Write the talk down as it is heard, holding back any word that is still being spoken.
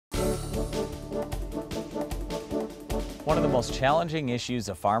One of the most challenging issues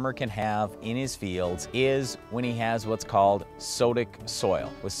a farmer can have in his fields is when he has what's called sodic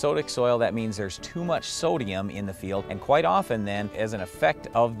soil. With sodic soil, that means there's too much sodium in the field, and quite often then, as an effect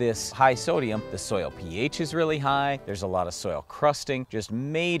of this high sodium, the soil pH is really high, there's a lot of soil crusting, just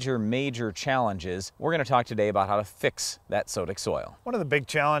major challenges. We're going to talk today about how to fix that sodic soil. One of the big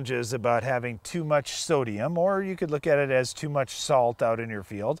challenges about having too much sodium, or you could look at it as too much salt out in your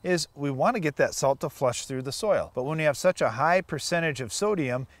field, is we want to get that salt to flush through the soil. But when you have such a high percentage of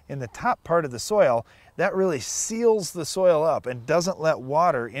sodium in the top part of the soil, that really seals the soil up and doesn't let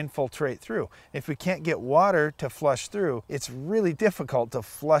water infiltrate through. If we can't get water to flush through, it's really difficult to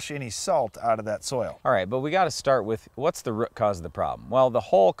flush any salt out of that soil. All right, but we got to start with what's the root cause of the problem? Well, the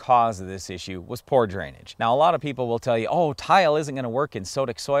whole cause of this issue was poor drainage. Now, a lot of people will tell you, oh, tile isn't going to work in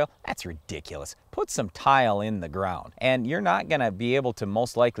sodic soil. That's ridiculous. Put some tile in the ground, and you're not going to be able to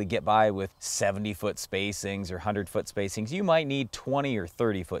most likely get by with 70-foot spacings or 100-foot spacings. You might need 20 or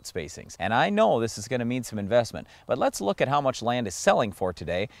 30-foot spacings. And I know this is going to mean some investment, but let's look at how much land is selling for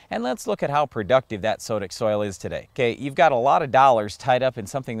today, and let's look at how productive that sodic soil is today. Okay, you've got a lot of dollars tied up in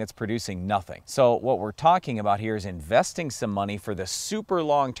something that's producing nothing. So what we're talking about here is investing some money for the super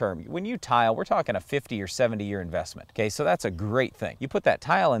long term. When you tile, we're talking a 50 or 70-year investment. Okay, so that's a great thing. You put that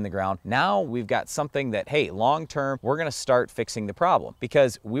tile in the ground, now we've got something that, hey, long term, we're going to start fixing the problem,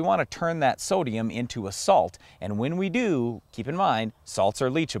 because we want to turn that sodium into a salt. And when we do, keep in mind, salts are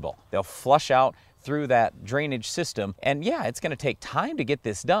leachable. They'll flush out through that drainage system. And yeah, it's going to take time to get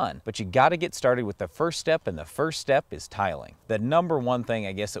this done, but you got to get started with the first step, and the first step is tiling. The number one thing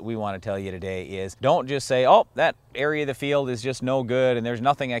I guess that we want to tell you today is don't just say, oh, that area of the field is just no good and there's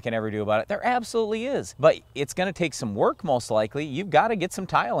nothing I can ever do about it. There absolutely is, but it's going to take some work most likely. You've got to get some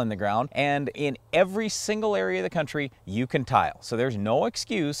tile in the ground, and in every single area of the country you can tile. So there's no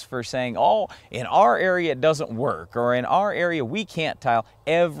excuse for saying, oh, in our area it doesn't work, or in our area we can't tile.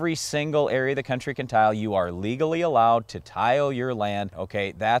 Every single area of the country can tile. You are legally allowed to tile your land.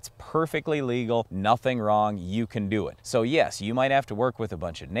 Okay, that's perfectly legal, nothing wrong, you can do it. So yes, you might have to work with a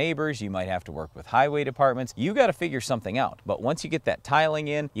bunch of neighbors, you might have to work with highway departments, you got to figure something out. But once you get that tiling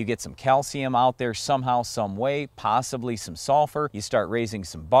in, you get some calcium out there somehow, some way, possibly some sulfur, you start raising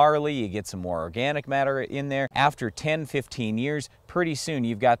some barley, you get some more organic matter in there. After 10-15 years, pretty soon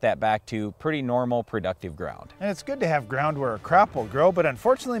you've got that back to pretty normal, productive ground. And it's good to have ground where a crop will grow, but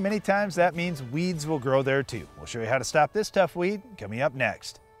unfortunately many times that means weeds will grow there too. We'll show you how to stop this tough weed coming up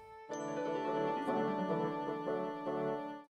next.